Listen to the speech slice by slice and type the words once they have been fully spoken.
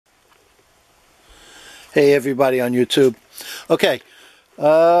Hey everybody on YouTube. Okay,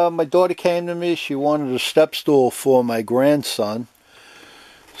 my daughter came to me. She wanted a step stool for my grandson.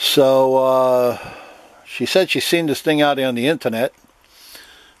 So she said she's seen this thing out there on the internet,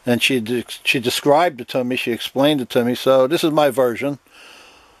 and she described it to me. She explained it to me. So this is my version.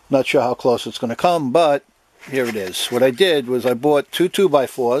 Not sure how close it's going to come, but here it is. What I did was I bought two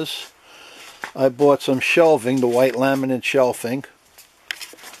 2x4s. I bought some shelving, the white laminate shelving.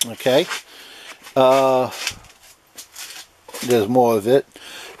 Okay. There's more of it,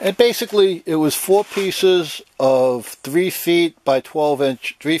 and basically it was 4 pieces of 3 feet by 12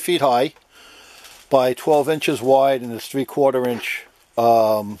 inch, 3 feet high by 12 inches wide, and it's 3/4 inch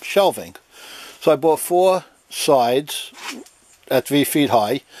shelving. So I bought 4 sides at 3 feet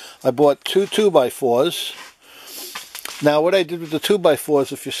high. I bought 2 2x4s. Now what I did with the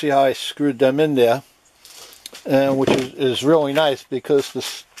 2x4s, if you see how I screwed them in there, and which is really nice, because the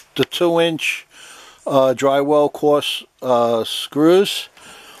 2-inch drywall course screws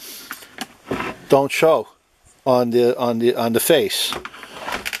don't show on the face,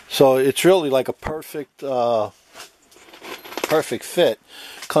 so it's really like a perfect fit.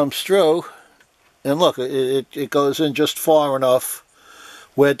 Comes through, and look, it goes in just far enough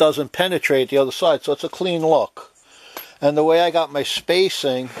where it doesn't penetrate the other side, so it's a clean look. And the way I got my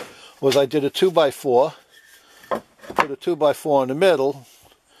spacing was I did a 2x4, put a 2x4 in the middle,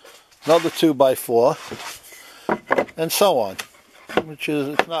 another 2x4, and so on, which is,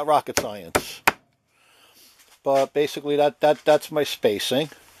 it's not rocket science, but basically that's my spacing.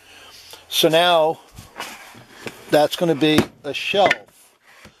 So now that's going to be a shelf,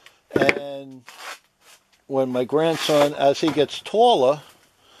 and when my grandson, as he gets taller,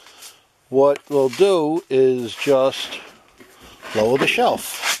 what we'll do is just lower the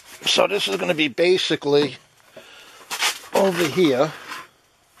shelf. So this is going to be basically over here.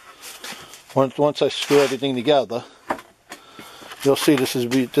 Once I screw everything together, you'll see this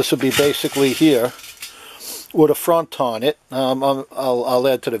will be basically here with a front on it. I'll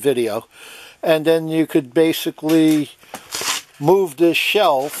add to the video, and then you could basically move this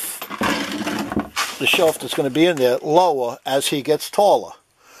shelf, the shelf that's going to be in there, lower as he gets taller.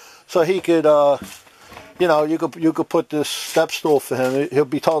 So he could, you know, you could put this step stool for him. He'll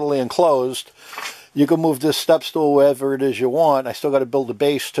be totally enclosed. You can move this step stool wherever it is you want. I still got to build a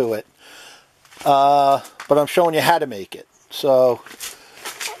base to it. But I'm showing you how to make it. So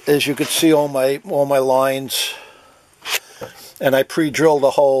as you can see, all my lines, and I pre-drilled the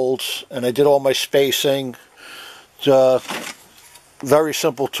holes, and I did all my spacing. Very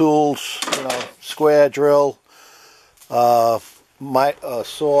simple tools, you know, square drill, my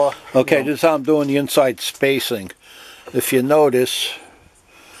saw. Okay, this is how I'm doing the inside spacing. If you notice,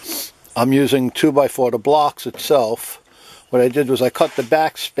 I'm using 2x4, the blocks itself. What I did was I cut the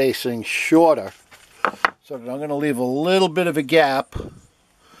back spacing shorter, so that I'm going to leave a little bit of a gap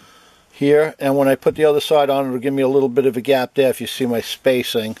here, and when I put the other side on, it'll give me a little bit of a gap there if you see my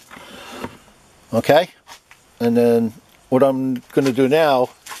spacing. Okay? And then what I'm going to do now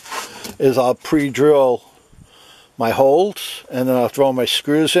is I'll pre-drill my holes, and then I'll throw my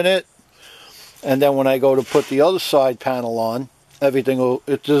screws in it, and then when I go to put the other side panel on, it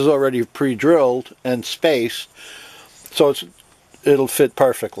is already pre-drilled and spaced, so it'll fit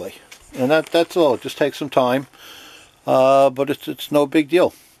perfectly. And that's all. It just takes some time, but it's no big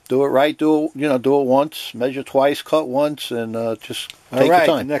deal. Do it right. Do it once, measure twice, cut once, and just take your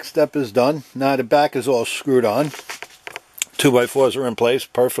time. The next step is done. Now the back is all screwed on. 2x4s are in place,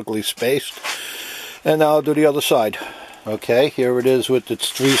 perfectly spaced. And now I'll do the other side. Okay, here it is with its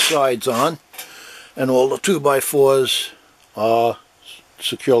 3 sides on, and all the 2x4s are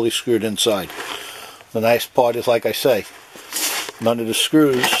securely screwed inside. The nice part is, like I say, none of the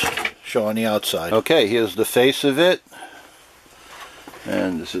screws show on the outside. Okay, here's the face of it,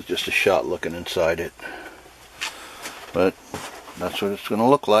 and this is just a shot looking inside it, but that's what it's going to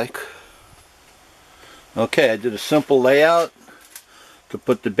look like. Okay, I did a simple layout to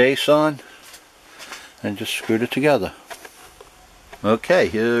put the base on and just screwed it together. Okay,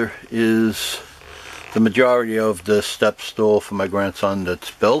 here is the majority of the step stool for my grandson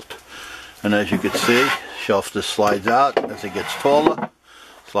that's built, and as you can see, shelf just slides out as it gets taller,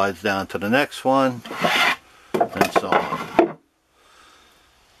 slides down to the next one, and so on.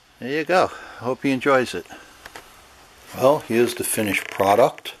 There you go. I hope he enjoys it. Well, here's the finished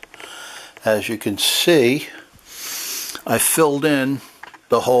product. As you can see, I filled in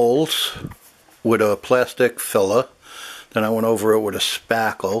the holes with a plastic filler, then I went over it with a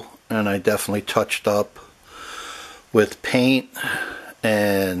spackle, and I definitely touched up with paint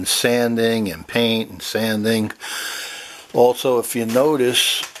and sanding and paint and sanding. Also, if you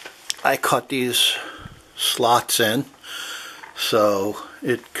notice, I cut these slots in, so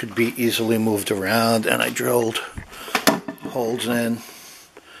it could be easily moved around, and I drilled holes in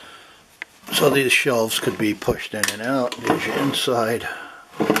so these shelves could be pushed in and out. There's your inside.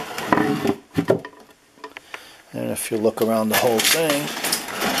 And if you look around the whole thing,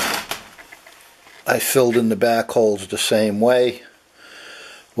 I filled in the back holes the same way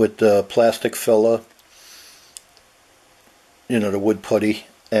with the plastic filler, you know, the wood putty,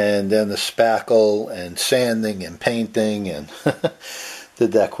 and then the spackle and sanding and painting, and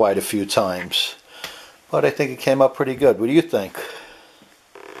did that quite a few times. But I think it came up pretty good. What do you think?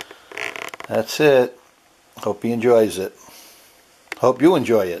 That's it. Hope he enjoys it. Hope you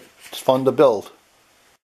enjoy it. It's fun to build.